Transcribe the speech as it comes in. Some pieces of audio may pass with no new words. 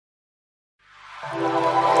Hello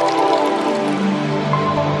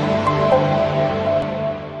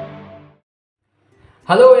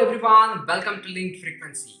everyone, welcome to Linked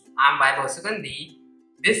Frequency. I'm Vaibhav Sugandhi.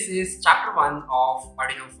 This is chapter 1 of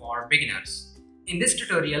Arduino for Beginners. In this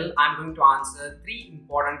tutorial, I'm going to answer 3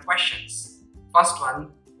 important questions. First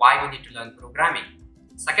one, why we need to learn programming.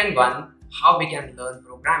 Second one, how we can learn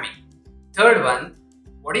programming. Third one,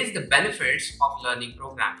 what is the benefits of learning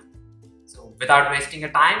programming. So without wasting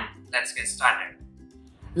a time, let's get started.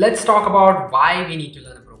 Let's talk about why we need to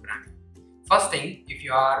learn programming. First thing, if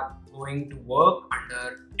you are going to work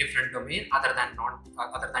under different domain other than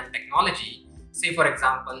technology, say for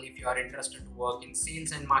example, if you are interested to work in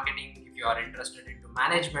sales and marketing, if you are interested into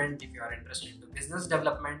management, if you are interested into business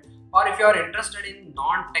development, or if you are interested in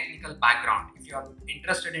non-technical background, if you are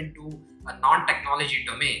interested into a non-technology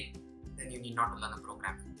domain, then you need not to learn a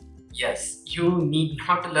programming. Yes, you need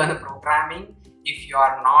not to learn a programming if you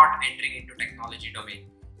are not entering into technology domain.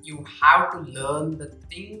 You have to learn the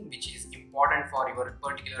thing which is important for your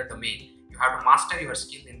particular domain. You have to master your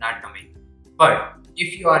skill in that domain. But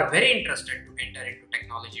if you are very interested to enter into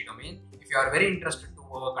technology domain, if you are very interested to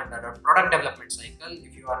work under a product development cycle,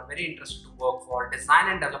 if you are very interested to work for design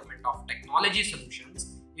and development of technology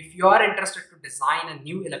solutions, if you are interested to design a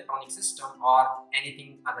new electronic system or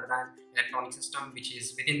anything other than electronic system which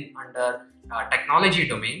is within under technology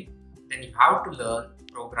domain, then you have to learn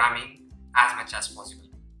programming as much as possible.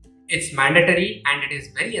 It's mandatory and it is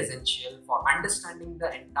very essential for understanding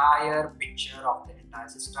the entire picture of the entire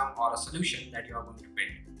system or a solution that you are going to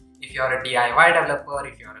build. If you are a DIY developer,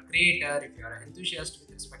 if you are a creator, if you are an enthusiast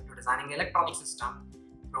with respect to designing electronic system,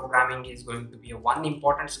 programming is going to be one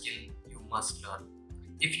important skill you must learn.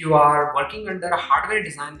 If you are working under a hardware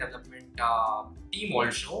design development team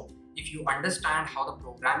also, if you understand how the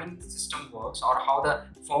programming system works or how the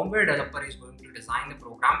firmware developer is going to design the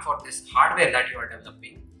program for this hardware that you are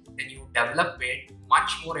developing, then you develop it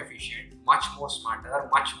much more efficient, much more smarter,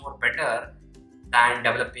 much more better than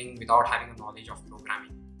developing without having a knowledge of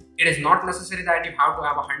programming. It is not necessary that you have to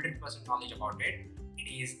have 100% knowledge about it. It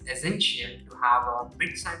is essential to have a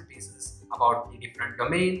bits and pieces about the different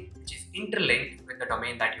domain which is interlinked with the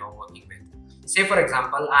domain that you are working with. Say for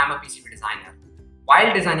example, I am a PCB designer.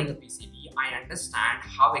 While designing a PCB, I understand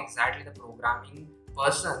how exactly the programming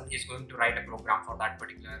person is going to write a program for that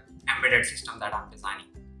particular embedded system that I am designing.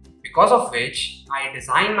 Because of which, I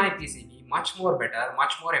design my PCB much more better,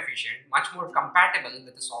 much more efficient, much more compatible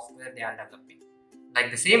with the software they are developing.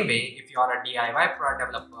 Like the same way, if you are a DIY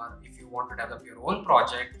product developer, if you want to develop your own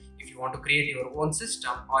project, if you want to create your own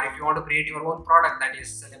system, or if you want to create your own product that is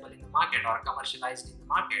sellable in the market or commercialized in the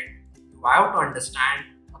market, you have to understand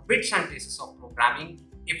bits and pieces of programming.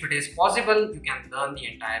 If it is possible, you can learn the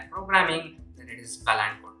entire programming, then it is well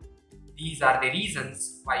and good. These are the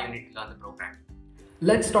reasons why you need to learn the programming.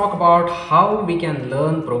 Let's talk about how we can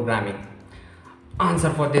learn programming. Answer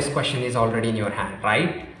for this question is already in your hand,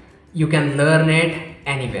 right? You can learn it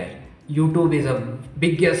anywhere. YouTube is a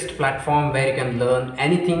biggest platform where you can learn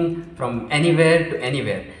anything from anywhere to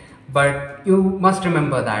anywhere. But you must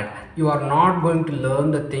remember that you are not going to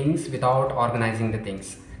learn the things without organizing the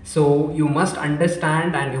things. So you must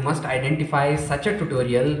understand and you must identify such a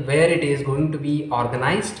tutorial where it is going to be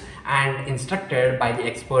organized and instructed by the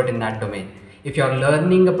expert in that domain. If you are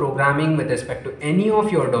learning a programming with respect to any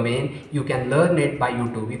of your domain, you can learn it by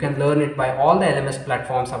YouTube. You can learn it by all the LMS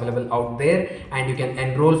platforms available out there, and you can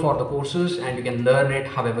enroll for the courses and you can learn it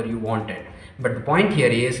however you want it. But the point here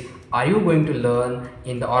is, are you going to learn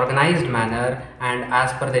in the organized manner and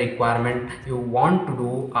as per the requirement you want to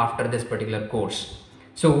do after this particular course?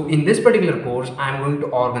 So in this particular course, I am going to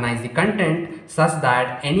organize the content such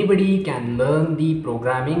that anybody can learn the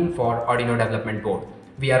programming for Arduino development board.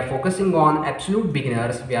 We are focusing on absolute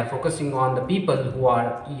beginners. We are focusing on the people who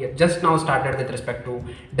are just now started with respect to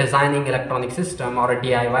designing electronic system, or a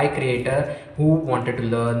DIY creator who wanted to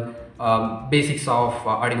learn basics of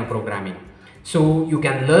Arduino programming. So you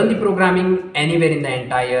can learn the programming anywhere in the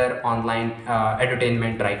entire online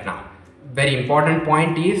edutainment right now. Very important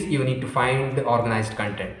point is you need to find the organized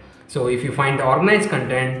content. So if you find the organized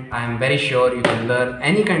content, I am very sure you can learn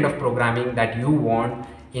any kind of programming that you want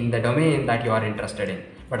in the domain that you are interested in.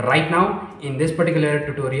 But right now, in this particular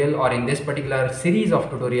tutorial or in this particular series of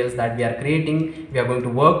tutorials that we are creating, we are going to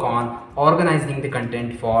work on organizing the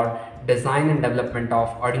content for design and development of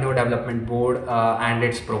Arduino development board and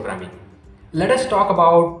its programming. Let us talk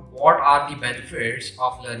about what are the benefits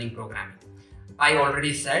of learning programming. I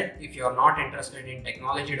already said, if you are not interested in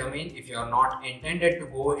technology domain, if you are not intended to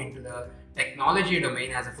go into the technology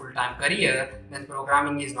domain as a full-time career, then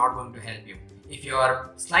programming is not going to help you. If you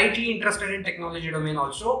are slightly interested in technology domain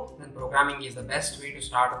also, then programming is the best way to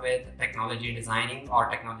start with technology designing or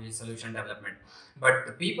technology solution development. But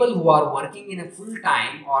the people who are working in a full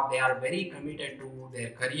time, or they are very committed to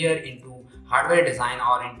their career into hardware design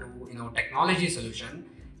or into technology solution,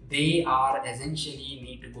 they are essentially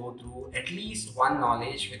need to go through at least one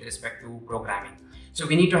knowledge with respect to programming. So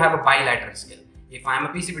we need to have a bilateral skill. If I'm a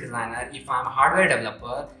PCB designer, if I'm a hardware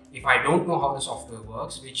developer, if I don't know how the software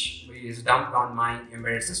works, which is dumped on my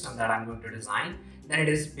embedded system that I'm going to design, then it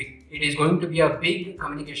is going to be a big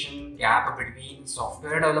communication gap between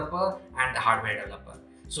software developer and the hardware developer.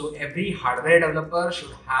 So every hardware developer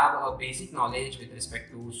should have a basic knowledge with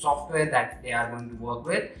respect to software that they are going to work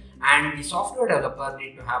with, and the software developer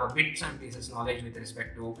need to have a bits and pieces knowledge with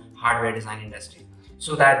respect to hardware design industry,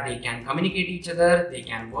 so that they can communicate each other, they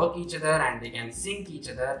can work each other, and they can sync each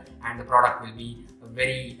other, and the product will be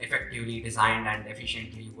very effectively designed and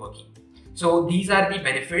efficiently working. So these are the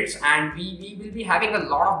benefits, and we will be having a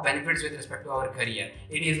lot of benefits with respect to our career.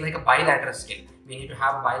 It is like a bilateral skill. We need to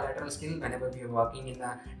have bilateral skill whenever we are working in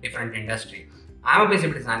a different industry. I'm a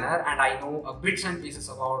PCB designer and I know bits and pieces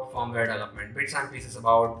about firmware development, bits and pieces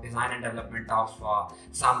about design and development of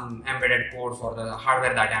some embedded code for the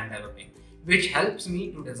hardware that I'm developing, which helps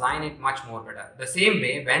me to design it much more better. The same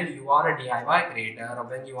way, when you are a DIY creator or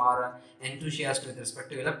when you are an enthusiast with respect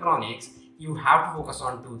to electronics, you have to focus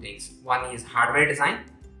on two things. One is hardware design.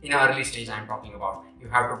 In an early stage I'm talking about, you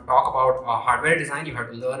have to talk about hardware design, you have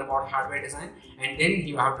to learn about hardware design, and then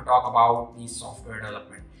you have to talk about the software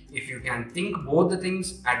development. If you can think both the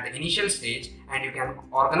things at the initial stage, and you can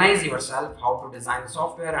organize yourself how to design the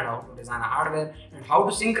software and how to design a hardware and how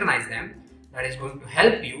to synchronize them, that is going to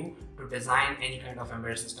help you to design any kind of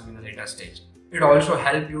embedded system in a later stage. It also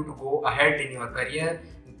help you to go ahead in your career,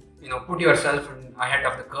 put yourself ahead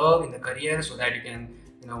of the curve in the career, so that you can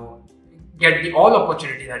get the all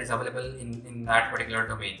opportunity that is available in that particular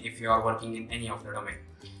domain if you are working in any of the domain.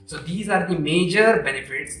 So these are the major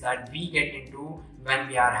benefits that we get into when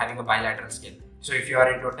we are having a bilateral skill. So if you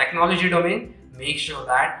are into a technology domain, make sure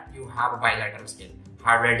that you have a bilateral skill,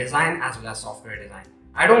 hardware design as well as software design.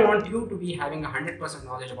 I don't want you to be having 100%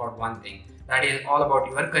 knowledge about one thing. That is all about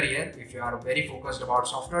your career. If you are very focused about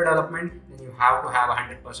software development, then you have to have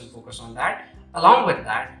 100% focus on that. Along with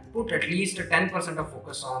that, put at least 10% of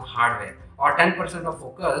focus on hardware, or 10% of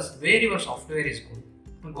focus where your software is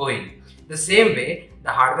going. The same way,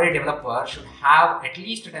 the hardware developer should have at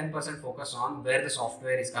least 10% focus on where the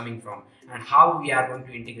software is coming from and how we are going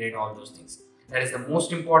to integrate all those things. That is the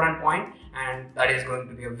most important point, and that is going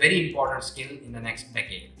to be a very important skill in the next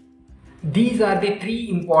decade. These are the three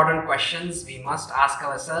important questions we must ask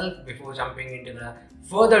ourselves before jumping into the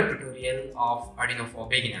further tutorial of Arduino for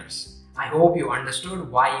beginners. I hope you understood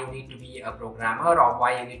why you need to be a programmer or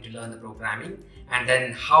why you need to learn the programming, and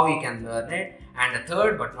then how you can learn it. And the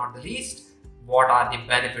third but not the least, what are the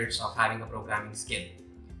benefits of having a programming skill.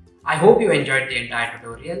 I hope you enjoyed the entire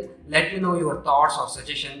tutorial. Let me know your thoughts or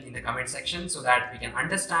suggestions in the comment section so that we can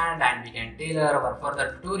understand and we can tailor our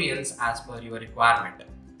further tutorials as per your requirement.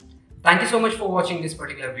 Thank you so much for watching this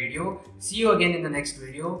particular video. See you again in the next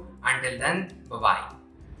video. Until then, bye-bye.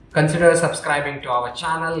 Consider subscribing to our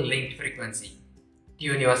channel Linked Frequency.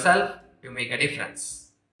 Tune yourself to make a difference.